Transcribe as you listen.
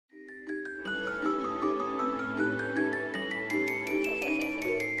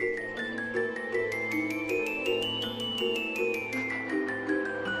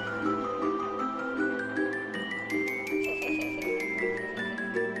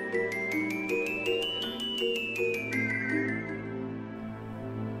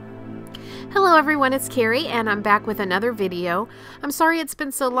Hello everyone, it's Carrie and I'm back with another video. I'm sorry it's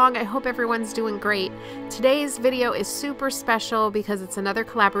been so long. I hope everyone's doing great. Today's video is super special because it's another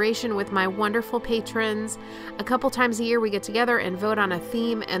collaboration with my wonderful patrons. A couple times a year we get together and vote on a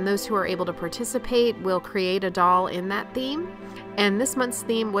theme, and those who are able to participate will create a doll in that theme. And this month's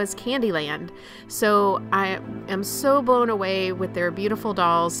theme was Candyland. So I am so blown away with their beautiful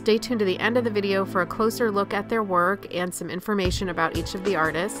dolls. Stay tuned to the end of the video for a closer look at their work and some information about each of the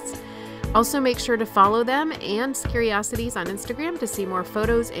artists. Also, make sure to follow them and Skeriosities on Instagram to see more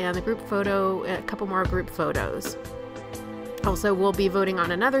photos and the group photo, a couple more group photos. Also, we'll be voting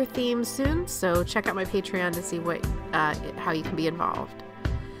on another theme soon, so check out my Patreon to see how you can be involved.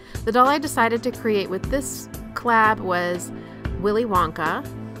 The doll I decided to create with this collab was Willy Wonka.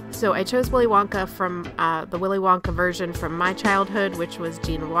 So I chose Willy Wonka from the Willy Wonka version from my childhood, which was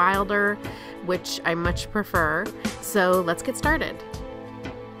Gene Wilder, which I much prefer. So let's get started.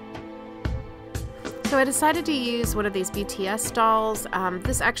 So I decided to use one of these BTS dolls.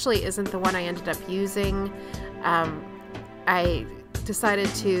 This actually isn't the one I ended up using. I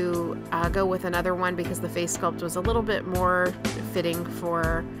decided to go with another one because the face sculpt was a little bit more fitting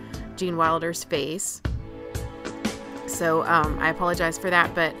for Gene Wilder's face. So I apologize for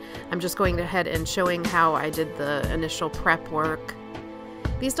that, but I'm just going ahead and showing how I did the initial prep work.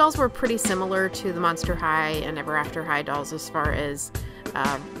 These dolls were pretty similar to the Monster High and Ever After High dolls as far as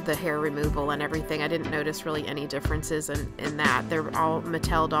the hair removal and everything. I didn't notice really any differences in that. They're all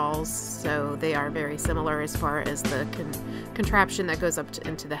Mattel dolls, so they are very similar as far as the contraption that goes up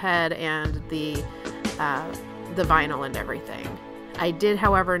into the head and the vinyl and everything. I did,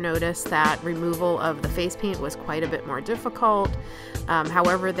 however, notice that removal of the face paint was quite a bit more difficult.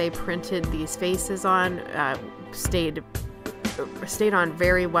 However, they printed these faces on stayed on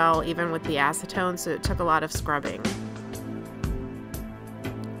very well, even with the acetone, so it took a lot of scrubbing.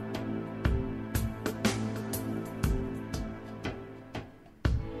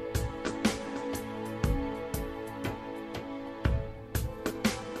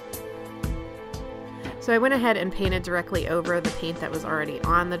 So I went ahead and painted directly over the paint that was already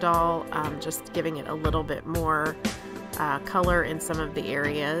on the doll, just giving it a little bit more color in some of the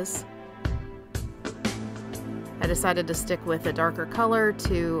areas. I decided to stick with a darker color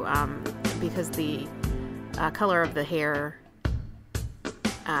because the color of the hair,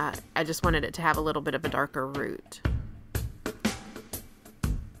 I just wanted it to have a little bit of a darker root.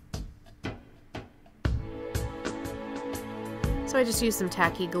 So I just used some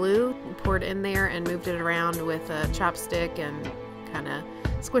tacky glue, poured in there and moved it around with a chopstick and kind of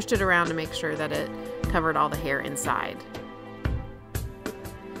squished it around to make sure that it covered all the hair inside.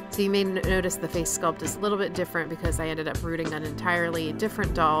 So you may notice the face sculpt is a little bit different because I ended up rooting an entirely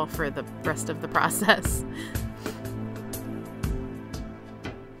different doll for the rest of the process.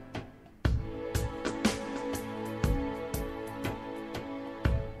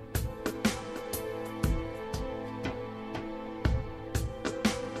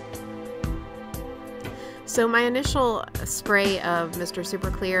 So my initial spray of Mr. Super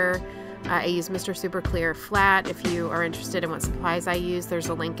Clear, I use Mr. Super Clear flat. If you are interested in what supplies I use, there's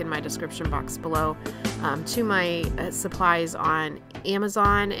a link in my description box below to my supplies on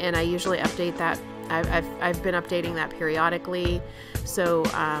Amazon, and I usually update that. I've been updating that periodically. So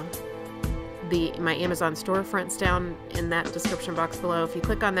my Amazon storefront's down in that description box below. If you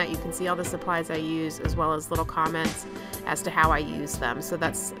click on that, you can see all the supplies I use as well as little comments as to how I use them. So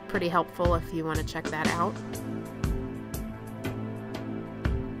that's pretty helpful if you want to check that out.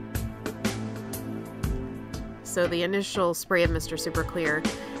 So the initial spray of Mr. Super Clear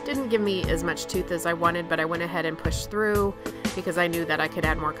didn't give me as much tooth as I wanted, but I went ahead and pushed through because I knew that I could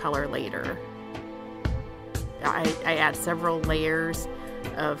add more color later. I add several layers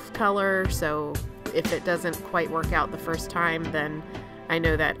of color, so if it doesn't quite work out the first time, then I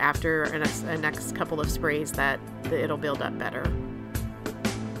know that after a next couple of sprays that it'll build up better.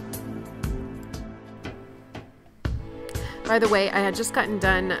 By the way, I had just gotten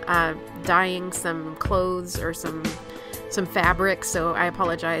done dyeing some clothes or some fabric, so I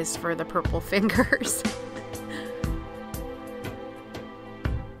apologize for the purple fingers.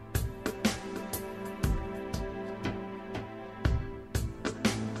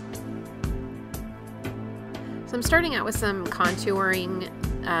 So I'm starting out with some contouring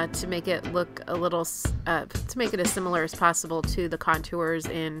to make it look a little, to make it as similar as possible to the contours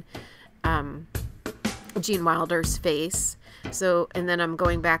in Gene Wilder's face. So, and then I'm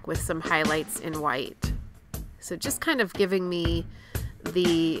going back with some highlights in white. So just kind of giving me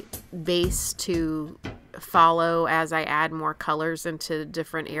the base to follow as I add more colors into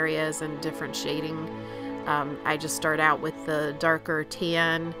different areas and different shading. I just start out with the darker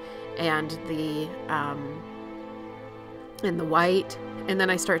tan and the white, and then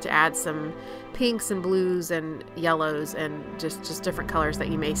I start to add some pinks and blues and yellows and just different colors that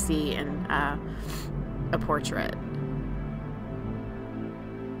you may see in a portrait.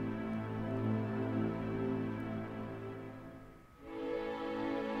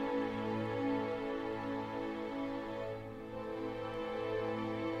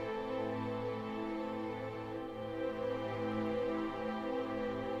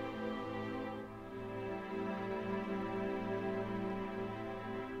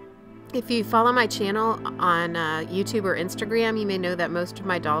 If you follow my channel on YouTube or Instagram, you may know that most of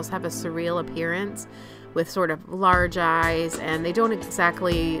my dolls have a surreal appearance with sort of large eyes, and they don't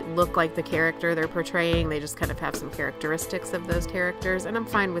exactly look like the character they're portraying. They just kind of have some characteristics of those characters, and I'm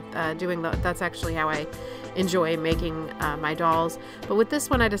fine with doing that. That's actually how I enjoy making my dolls. But with this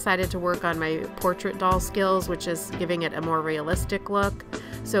one, I decided to work on my portrait doll skills, which is giving it a more realistic look.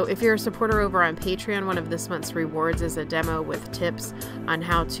 So if you're a supporter over on Patreon, one of this month's rewards is a demo with tips on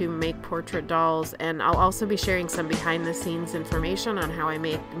how to make portrait dolls, and I'll also be sharing some behind the scenes information on how I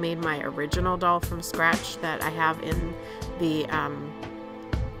made my original doll from scratch that I have in the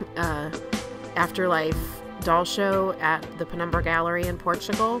Afterlife doll show at the Penumbra Gallery in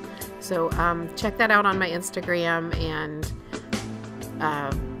Portugal. So check that out on my Instagram, and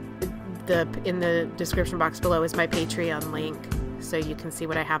in the description box below is my Patreon link, so you can see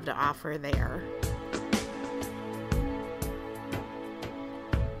what I have to offer there.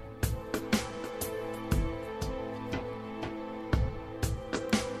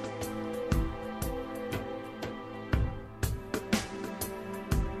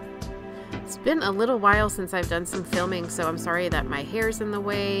 It's been a little while since I've done some filming, so I'm sorry that my hair's in the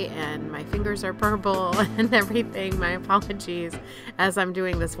way and my fingers are purple and everything. My apologies. As I'm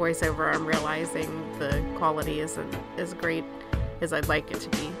doing this voiceover, I'm realizing the quality isn't as great as I'd like it to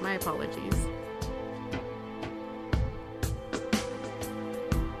be. My apologies.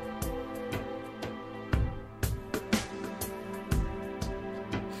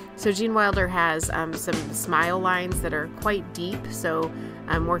 So Gene Wilder has some smile lines that are quite deep, so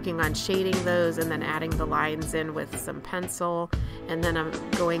I'm working on shading those and then adding the lines in with some pencil, and then I'm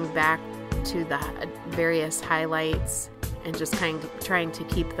going back to the various highlights and just kind of trying to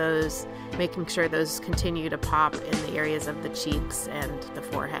keep those, making sure those continue to pop in the areas of the cheeks and the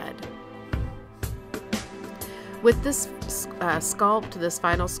forehead. With this sculpt, this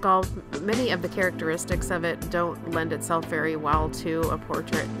final sculpt, many of the characteristics of it don't lend itself very well to a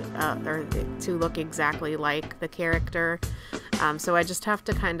portrait or to look exactly like the character. So I just have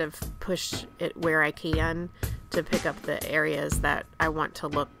to kind of push it where I can to pick up the areas that I want to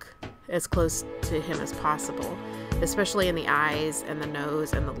look as close to him as possible, especially in the eyes and the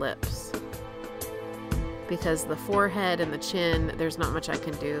nose and the lips. Because the forehead and the chin, there's not much I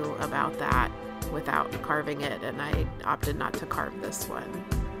can do about that without carving it, and I opted not to carve this one.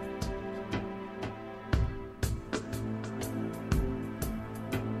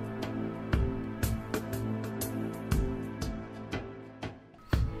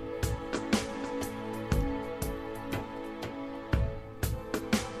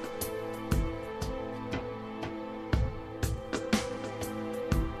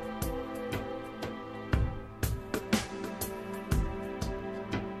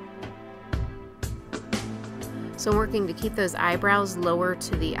 So I'm working to keep those eyebrows lower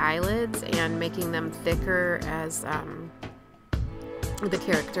to the eyelids and making them thicker as the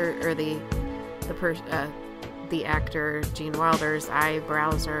character or the actor Gene Wilder's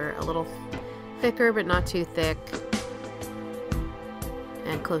eyebrows are a little thicker but not too thick,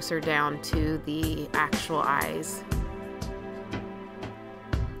 and closer down to the actual eyes.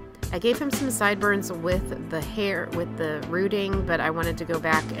 I gave him some sideburns with the hair, with the rooting, but I wanted to go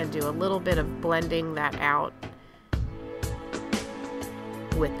back and do a little bit of blending that out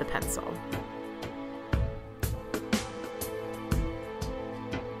with the pencil.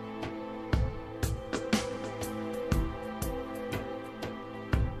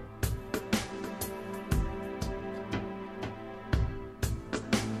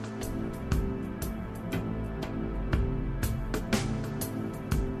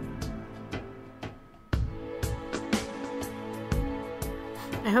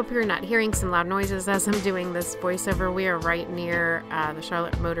 I hope you're not hearing some loud noises as I'm doing this voiceover. We are right near the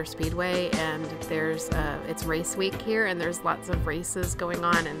Charlotte Motor Speedway, and it's race week here, and there's lots of races going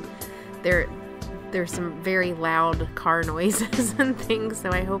on, and there's some very loud car noises and things,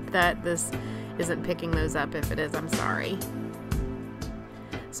 so I hope that this isn't picking those up. If it is, I'm sorry.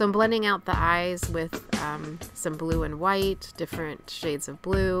 So I'm blending out the eyes with some blue and white, different shades of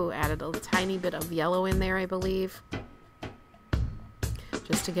blue, added a tiny bit of yellow in there, I believe.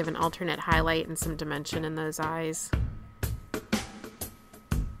 Just just to give an alternate highlight and some dimension in those eyes.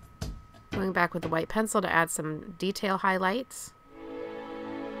 Going back with the white pencil to add some detail highlights.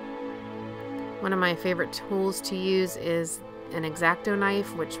 One of my favorite tools to use is an X-Acto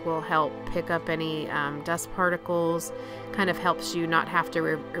knife, which will help pick up any dust particles. Kind of helps you not have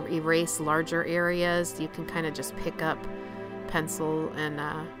to erase larger areas. You can kind of just pick up pencil and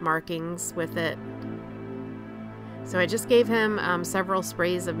markings with it. So I just gave him several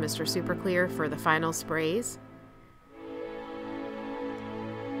sprays of Mr. Super Clear for the final sprays.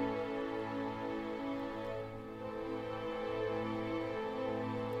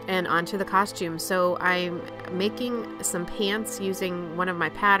 And onto the costume. So I'm making some pants using one of my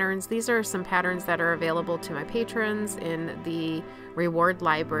patterns. These are some patterns that are available to my patrons in the reward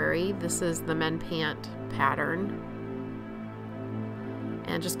library. This is the men pant pattern.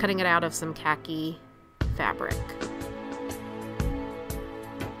 And just cutting it out of some khaki fabric.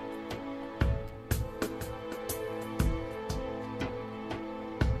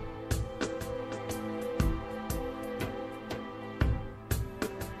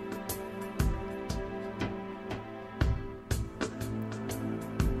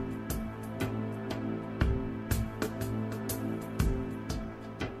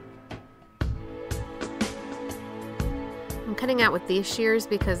 I'm cutting out with these shears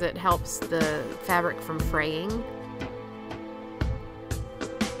because it helps the fabric from fraying.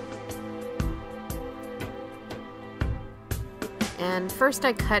 And first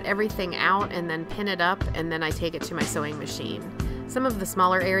I cut everything out and then pin it up, and then I take it to my sewing machine. Some of the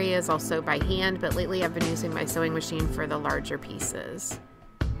smaller areas I'll sew by hand, but lately I've been using my sewing machine for the larger pieces.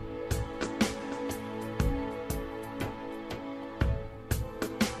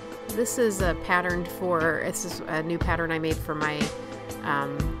 This is a pattern for, this is a new pattern I made for my,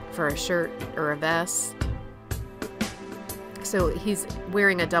 for a shirt or a vest. So he's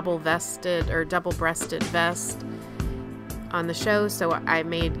wearing a double vested or double breasted vest on the show. So I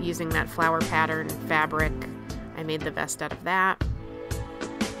made, using that flower pattern fabric, I made the vest out of that.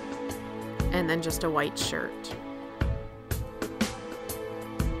 And then just a white shirt.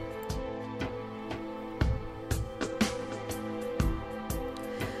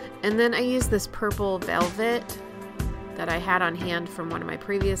 And then I used this purple velvet that I had on hand from one of my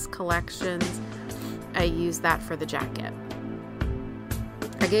previous collections. I used that for the jacket.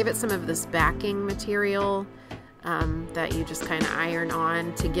 I gave it some of this backing material that you just kind of iron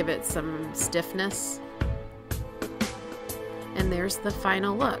on to give it some stiffness. And there's the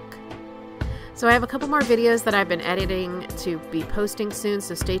final look. So I have a couple more videos that I've been editing to be posting soon,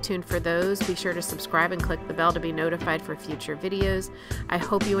 so stay tuned for those. Be sure to subscribe and click the bell to be notified for future videos. I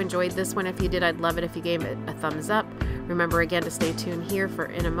hope you enjoyed this one. If you did, I'd love it if you gave it a thumbs up. Remember again to stay tuned here for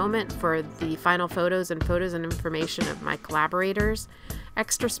in a moment for the final photos and information of my collaborators.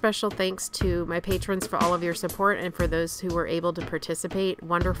 Extra special thanks to my patrons for all of your support and for those who were able to participate.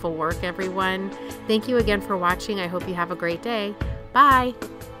 Wonderful work, everyone. Thank you again for watching. I hope you have a great day. Bye!